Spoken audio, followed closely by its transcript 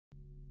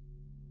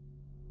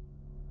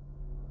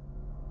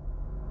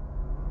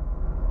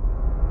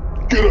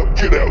Get up,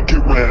 get out,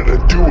 get round,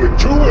 and do it,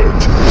 do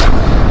it!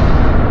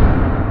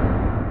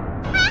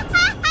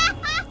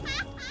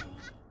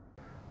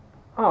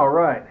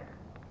 Alright.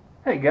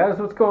 Hey guys,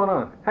 what's going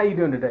on? How you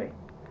doing today?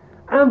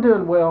 I'm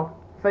doing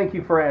well. Thank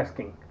you for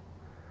asking.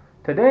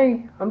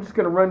 Today, I'm just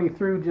going to run you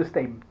through just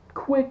a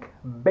quick,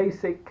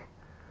 basic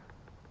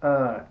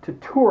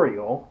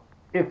tutorial,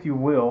 if you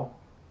will.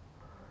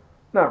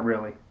 Not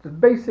really.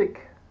 Just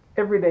basic,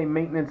 everyday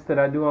maintenance that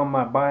I do on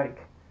my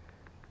bike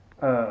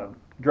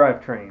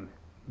drivetrain.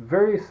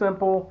 Very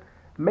simple,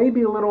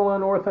 maybe a little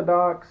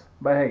unorthodox,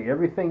 but hey,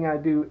 everything I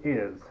do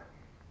is.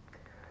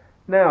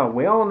 Now,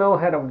 we all know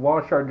how to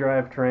wash our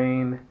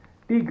drivetrain,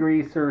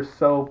 degreaser,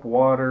 soap,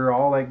 water,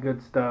 all that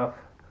good stuff.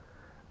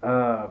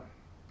 And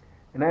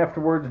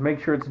afterwards,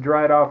 make sure it's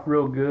dried off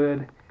real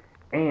good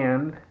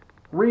and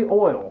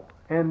re-oil,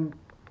 and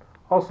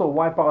also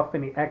wipe off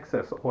any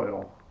excess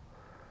oil.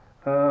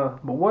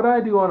 But what I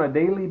do on a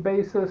daily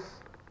basis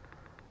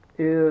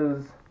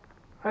is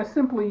I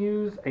simply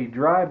use a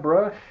dry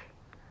brush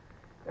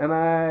and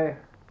I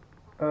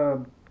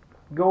go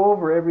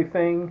over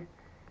everything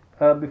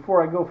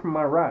before I go for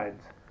my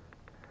rides.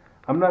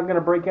 I'm not going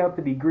to break out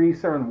the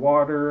degreaser and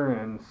water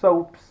and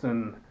soaps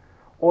and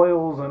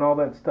oils and all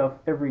that stuff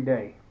every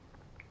day.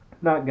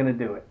 Not going to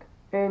do it.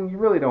 And you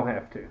really don't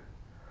have to.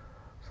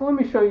 So let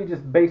me show you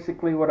just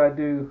basically what I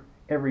do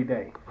every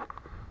day.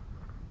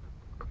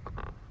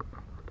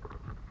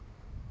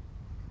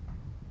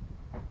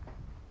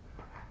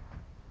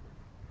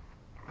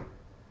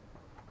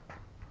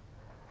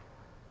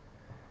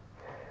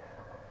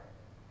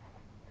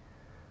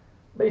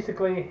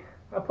 Basically,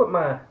 I put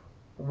my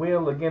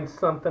wheel against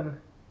something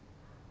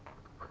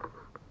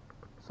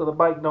so the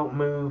bike don't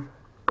move.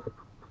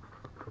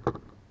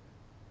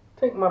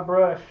 Take my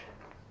brush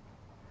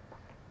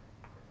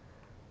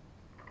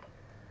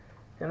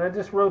and I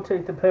just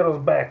rotate the pedals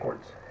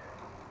backwards.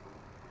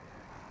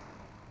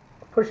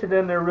 Push it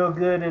in there real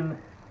good in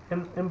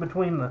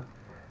between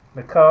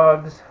the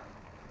cogs.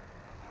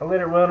 I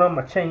let it run on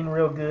my chain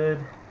real good.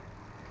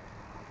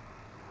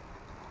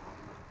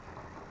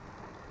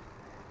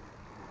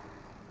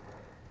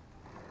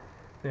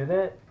 Do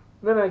that.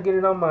 Then I get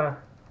it on my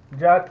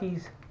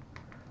jockeys.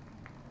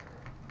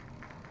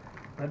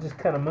 I just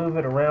kind of move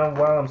it around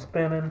while I'm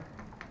spinning,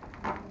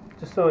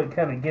 just so it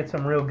kind of gets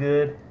them real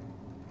good.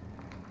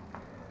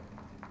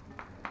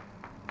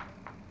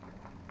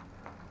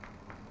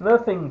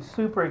 Nothing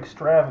super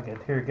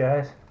extravagant here,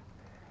 guys.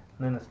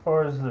 And then as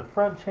far as the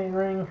front chain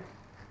ring,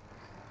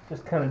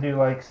 just kind of do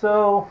like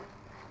so.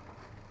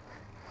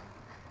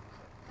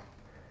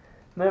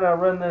 And then I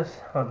run this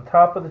on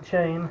top of the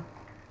chain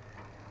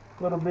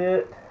a little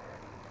bit.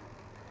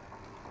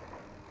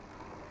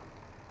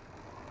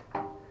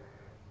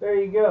 There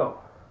you go.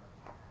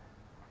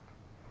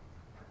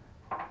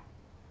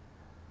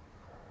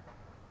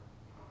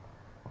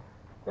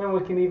 And we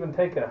can even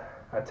take a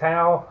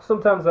towel.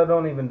 Sometimes I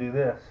don't even do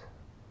this.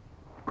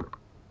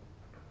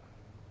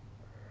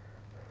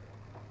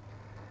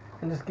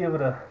 And just give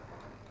it a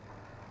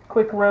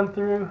quick run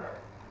through.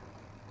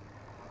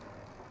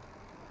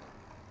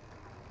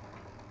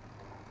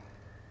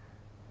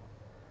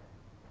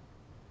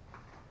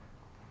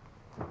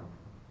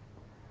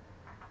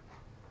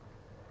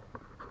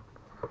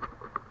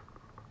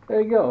 There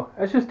you go.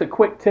 That's just a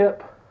quick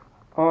tip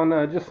on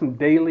just some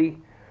daily,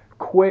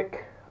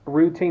 quick,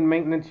 routine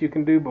maintenance you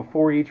can do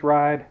before each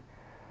ride.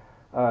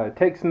 It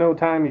takes no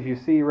time, as you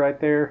see right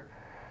there.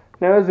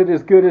 Now, is it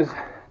as good as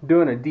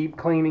doing a deep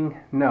cleaning?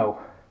 No.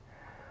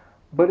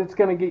 But it's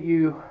going to get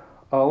you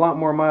a lot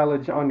more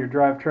mileage on your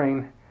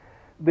drivetrain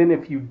than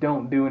if you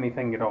don't do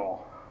anything at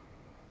all.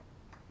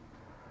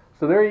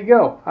 So there you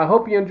go. I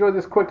hope you enjoyed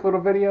this quick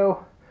little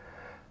video.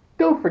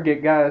 Don't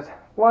forget, guys,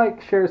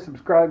 like, share,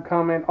 subscribe,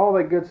 comment, all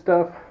that good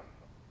stuff.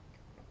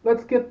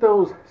 Let's get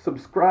those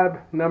subscribe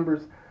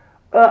numbers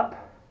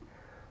up.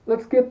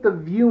 Let's get the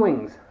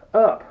viewings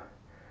up.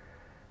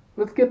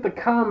 Let's get the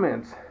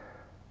comments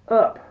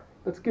up.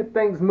 Let's get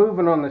things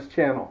moving on this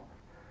channel.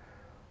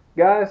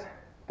 Guys,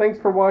 thanks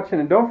for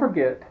watching, and don't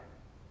forget,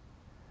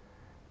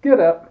 get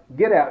up,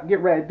 get out,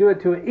 get ready, do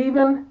it to it,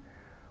 even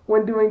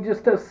when doing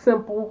just a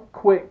simple,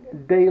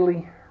 quick,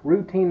 daily,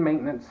 routine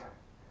maintenance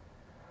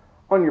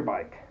on your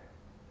bike.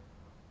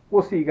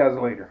 We'll see you guys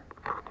later.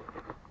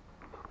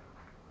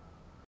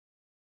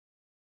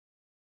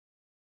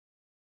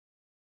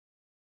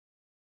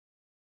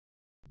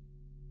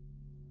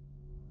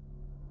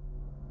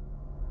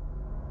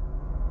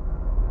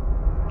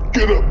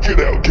 Get up, get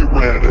out, get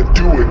round, and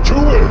do it, do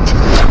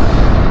it!